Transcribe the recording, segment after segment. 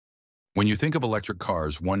When you think of electric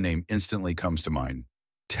cars, one name instantly comes to mind: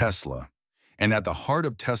 Tesla. And at the heart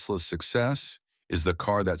of Tesla's success is the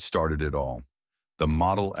car that started it all, the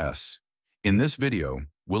Model S. In this video,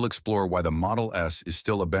 we'll explore why the Model S is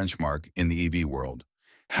still a benchmark in the EV world,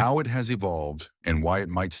 how it has evolved, and why it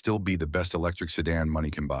might still be the best electric sedan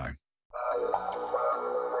money can buy.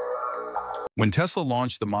 When Tesla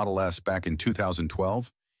launched the Model S back in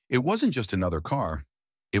 2012, it wasn't just another car,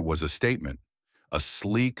 it was a statement. A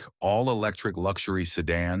sleek, all-electric luxury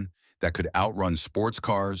sedan that could outrun sports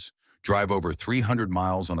cars, drive over 300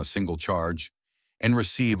 miles on a single charge, and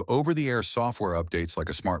receive over-the-air software updates like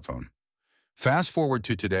a smartphone. Fast forward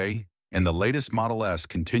to today, and the latest Model S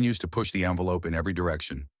continues to push the envelope in every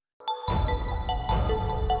direction.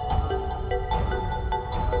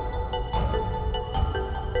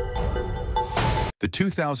 The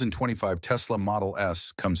 2025 Tesla Model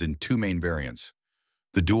S comes in two main variants: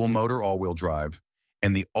 the dual-motor all-wheel drive,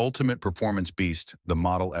 and the ultimate performance beast, the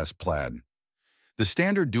Model S Plaid. The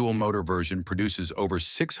standard dual-motor version produces over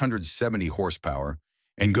 670 horsepower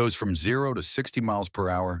and goes from 0 to 60 miles per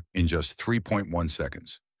hour in just 3.1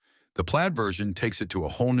 seconds. The Plaid version takes it to a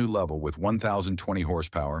whole new level with 1,020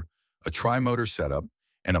 horsepower, a tri-motor setup,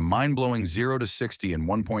 and a mind-blowing 0 to 60 in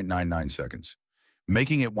 1.99 seconds,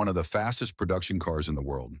 making it one of the fastest production cars in the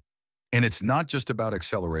world. And it's not just about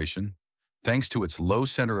acceleration. Thanks to its low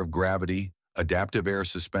center of gravity, adaptive air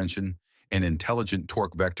suspension, and intelligent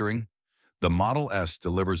torque vectoring, the Model S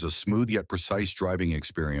delivers a smooth yet precise driving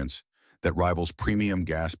experience that rivals premium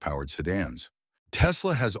gas-powered sedans.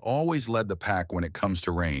 Tesla has always led the pack when it comes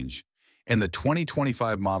to range, and the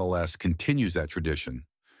 2025 Model S continues that tradition.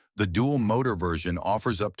 The dual-motor version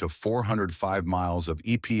offers up to 405 miles of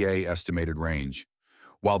EPA-estimated range,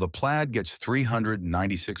 while the Plaid gets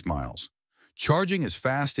 396 miles. Charging is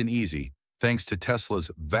fast and easy, thanks to Tesla's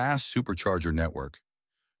vast supercharger network.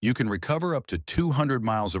 You can recover up to 200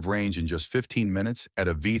 miles of range in just 15 minutes at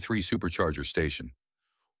a V3 supercharger station.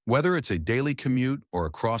 Whether it's a daily commute or a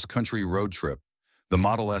cross-country road trip, the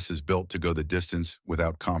Model S is built to go the distance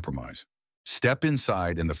without compromise. Step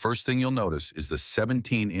inside, and the first thing you'll notice is the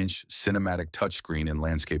 17-inch cinematic touchscreen in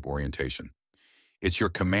landscape orientation. It's your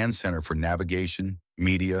command center for navigation,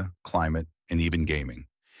 media, climate, and even gaming.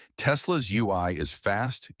 Tesla's UI is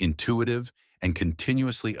fast, intuitive, and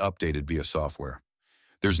continuously updated via software.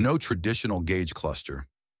 There's no traditional gauge cluster.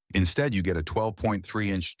 Instead, you get a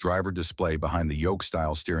 12.3-inch driver display behind the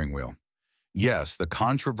yoke-style steering wheel. Yes, the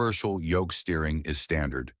controversial yoke steering is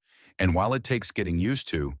standard, and while it takes getting used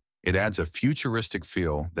to, it adds a futuristic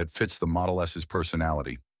feel that fits the Model S's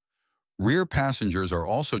personality. Rear passengers are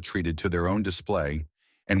also treated to their own display,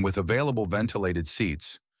 and with available ventilated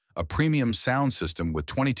seats, a premium sound system with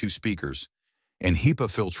 22 speakers, and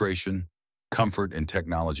HEPA filtration, comfort and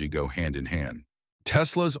technology go hand in hand.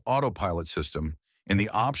 Tesla's autopilot system and the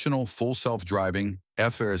optional full self-driving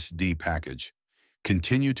FSD package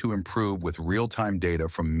continue to improve with real-time data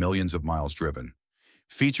from millions of miles driven.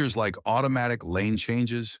 Features like automatic lane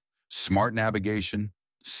changes, smart navigation,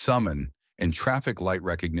 summon, and traffic light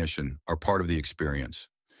recognition are part of the experience.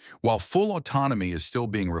 While full autonomy is still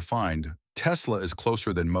being refined, Tesla is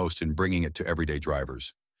closer than most in bringing it to everyday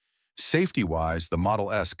drivers. Safety-wise, the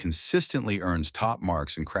Model S consistently earns top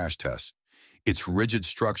marks in crash tests. Its rigid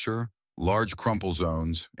structure, large crumple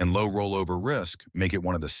zones, and low rollover risk make it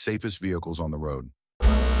one of the safest vehicles on the road.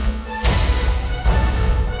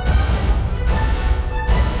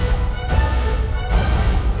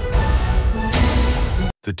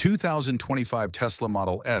 The 2025 Tesla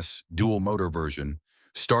Model S dual-motor version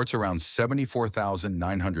starts around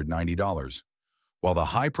 $74,990, while the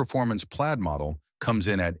high-performance Plaid model comes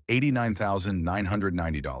in at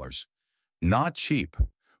 $89,990. Not cheap,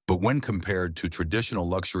 but when compared to traditional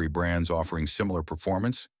luxury brands offering similar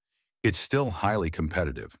performance, it's still highly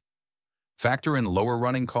competitive. Factor in lower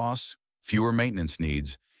running costs, fewer maintenance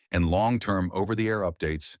needs, and long-term over-the-air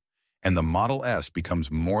updates, and the Model S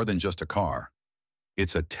becomes more than just a car.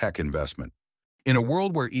 It's a tech investment. In a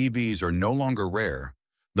world where EVs are no longer rare,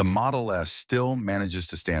 the Model S still manages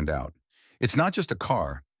to stand out. It's not just a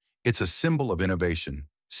car, it's a symbol of innovation,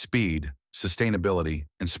 speed, sustainability,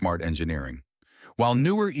 and smart engineering. While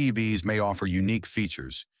newer EVs may offer unique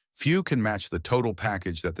features, few can match the total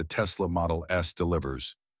package that the Tesla Model S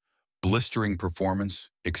delivers. Blistering performance,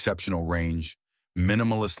 exceptional range,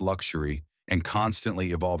 minimalist luxury, and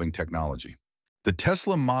constantly evolving technology. The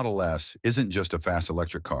Tesla Model S isn't just a fast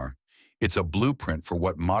electric car, it's a blueprint for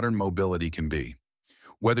what modern mobility can be.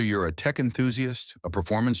 Whether you're a tech enthusiast, a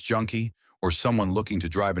performance junkie, or someone looking to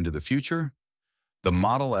drive into the future, the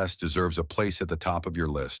Model S deserves a place at the top of your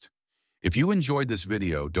list. If you enjoyed this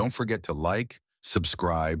video, don't forget to like,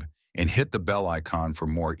 subscribe, and hit the bell icon for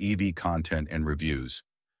more EV content and reviews.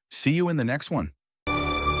 See you in the next one.